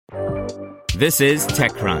This is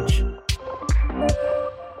TechCrunch.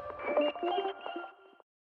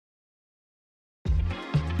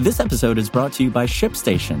 This episode is brought to you by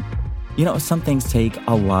ShipStation. You know, some things take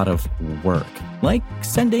a lot of work, like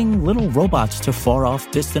sending little robots to far-off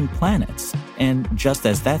distant planets. And just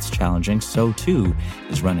as that's challenging, so too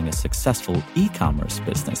is running a successful e-commerce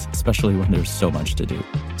business, especially when there's so much to do.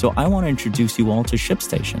 So I want to introduce you all to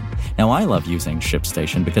ShipStation. Now, I love using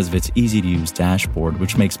ShipStation because of its easy-to-use dashboard,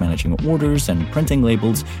 which makes managing orders and printing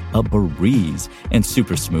labels a breeze and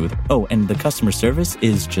super smooth. Oh, and the customer service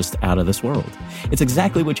is just out of this world. It's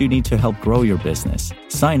exactly what you need to help grow your business.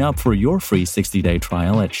 Sign up for your free 60-day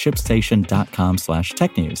trial at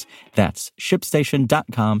shipstation.com/technews. That's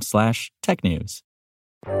shipstation.com/technews.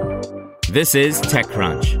 This is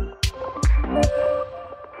TechCrunch.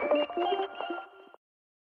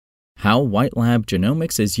 How WhiteLab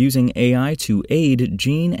Genomics is using AI to aid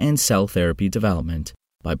gene and cell therapy development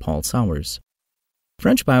by Paul Sowers.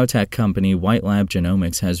 French biotech company WhiteLab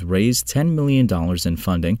Genomics has raised $10 million in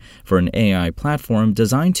funding for an AI platform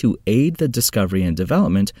designed to aid the discovery and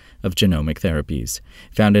development of genomic therapies.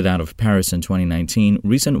 Founded out of Paris in 2019,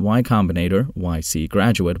 recent Y Combinator, YC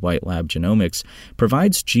graduate WhiteLab Genomics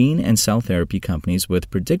provides gene and cell therapy companies with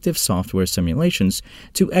predictive software simulations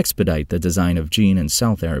to expedite the design of gene and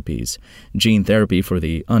cell therapies. Gene therapy, for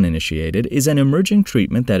the uninitiated, is an emerging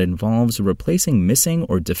treatment that involves replacing missing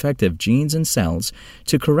or defective genes and cells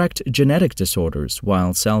to correct genetic disorders,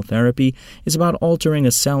 while cell therapy is about altering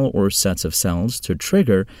a cell or sets of cells to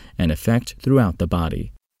trigger an effect throughout the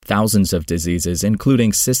body. Thousands of diseases,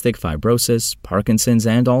 including cystic fibrosis, Parkinson's,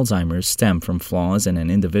 and Alzheimer's, stem from flaws in an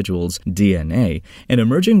individual's DNA, and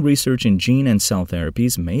emerging research in gene and cell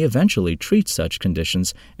therapies may eventually treat such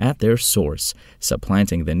conditions at their source,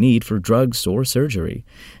 supplanting the need for drugs or surgery.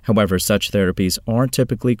 However, such therapies are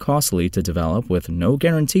typically costly to develop with no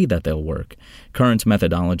guarantee that they'll work. Current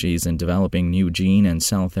methodologies in developing new gene and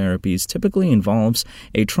cell therapies typically involves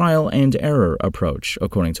a trial and error approach,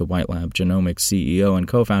 according to WhiteLab Genomics CEO and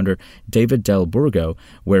co-founder David Del Burgo,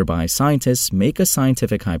 whereby scientists make a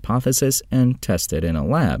scientific hypothesis and test it in a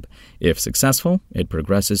lab. If successful, it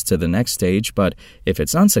progresses to the next stage, but if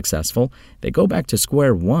it's unsuccessful, they go back to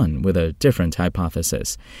square one with a different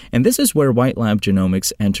hypothesis. And this is where WhiteLab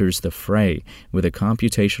Genomics enters the fray, with a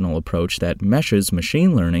computational approach that meshes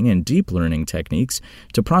machine learning and deep learning techniques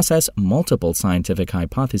to process multiple scientific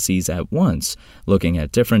hypotheses at once, looking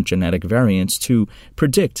at different genetic variants to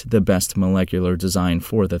predict the best molecular design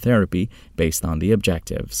for the therapy based on the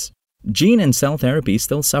objectives. Gene and cell therapy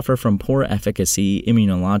still suffer from poor efficacy,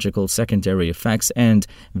 immunological secondary effects, and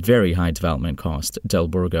very high development cost, Del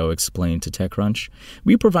Burgo explained to TechCrunch.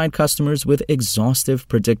 We provide customers with exhaustive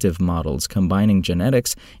predictive models combining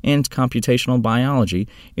genetics and computational biology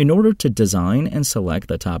in order to design and select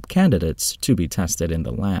the top candidates to be tested in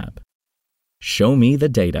the lab. Show me the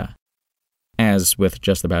data. As with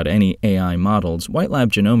just about any AI models,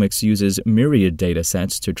 WhiteLab Genomics uses myriad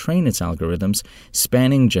datasets to train its algorithms,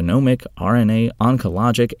 spanning genomic, RNA,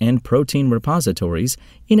 oncologic, and protein repositories,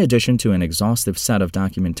 in addition to an exhaustive set of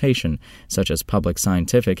documentation, such as public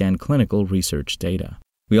scientific and clinical research data.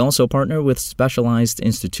 We also partner with specialized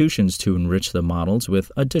institutions to enrich the models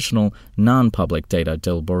with additional non-public data,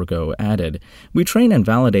 Del Burgo added. We train and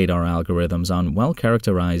validate our algorithms on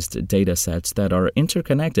well-characterized data sets that are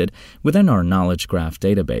interconnected within our knowledge graph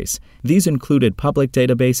database. These included public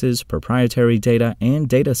databases, proprietary data, and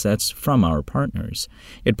data sets from our partners.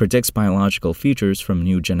 It predicts biological features from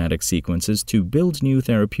new genetic sequences to build new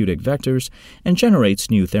therapeutic vectors and generates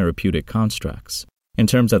new therapeutic constructs. In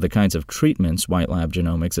terms of the kinds of treatments WhiteLab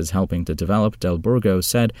Genomics is helping to develop, Del Burgo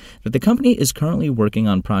said that the company is currently working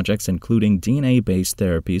on projects including DNA-based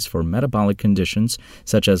therapies for metabolic conditions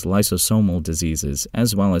such as lysosomal diseases,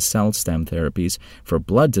 as well as cell stem therapies for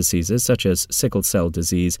blood diseases such as sickle cell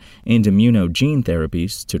disease and immunogene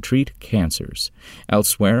therapies to treat cancers.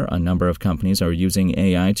 Elsewhere, a number of companies are using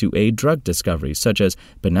AI to aid drug discovery, such as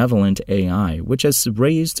Benevolent AI, which has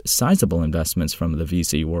raised sizable investments from the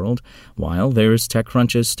VC world, while there's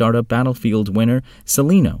TechCrunch's startup Battlefield winner,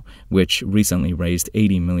 Celino, which recently raised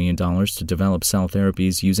 $80 million to develop cell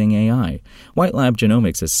therapies using AI. WhiteLab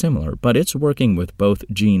Genomics is similar, but it's working with both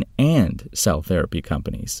gene and cell therapy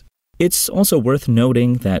companies. It's also worth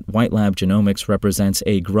noting that WhiteLab Genomics represents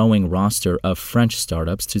a growing roster of French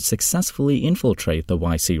startups to successfully infiltrate the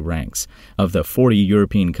YC ranks. Of the 40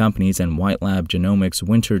 European companies in WhiteLab Genomics'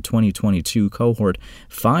 Winter 2022 cohort,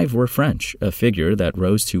 5 were French, a figure that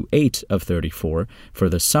rose to 8 of 34 for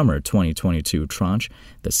the Summer 2022 tranche,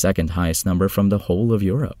 the second highest number from the whole of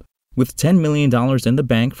Europe. With $10 million in the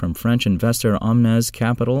bank from French investor Omnes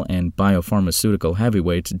Capital and biopharmaceutical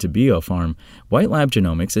heavyweight de Biopharm, WhiteLab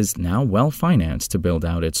Genomics is now well-financed to build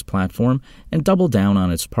out its platform and double down on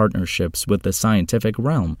its partnerships with the scientific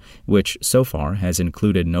realm, which so far has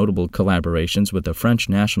included notable collaborations with the French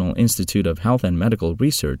National Institute of Health and Medical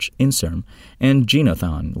Research, INSERM, and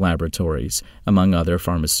Genothon Laboratories, among other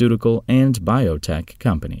pharmaceutical and biotech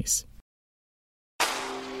companies.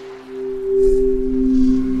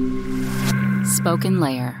 Spoken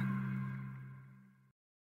Layer.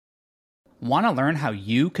 Want to learn how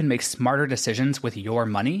you can make smarter decisions with your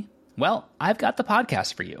money? Well, I've got the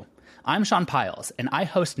podcast for you. I'm Sean Piles, and I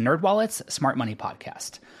host NerdWallet's Smart Money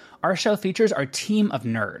Podcast. Our show features our team of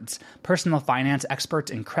nerds, personal finance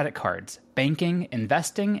experts in credit cards, banking,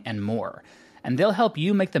 investing, and more. And they'll help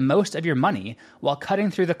you make the most of your money while cutting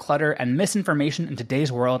through the clutter and misinformation in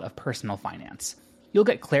today's world of personal finance. You'll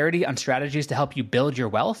get clarity on strategies to help you build your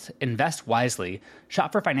wealth, invest wisely,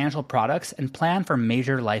 shop for financial products, and plan for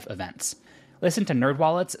major life events. Listen to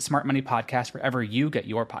NerdWallet's Smart Money Podcast wherever you get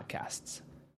your podcasts.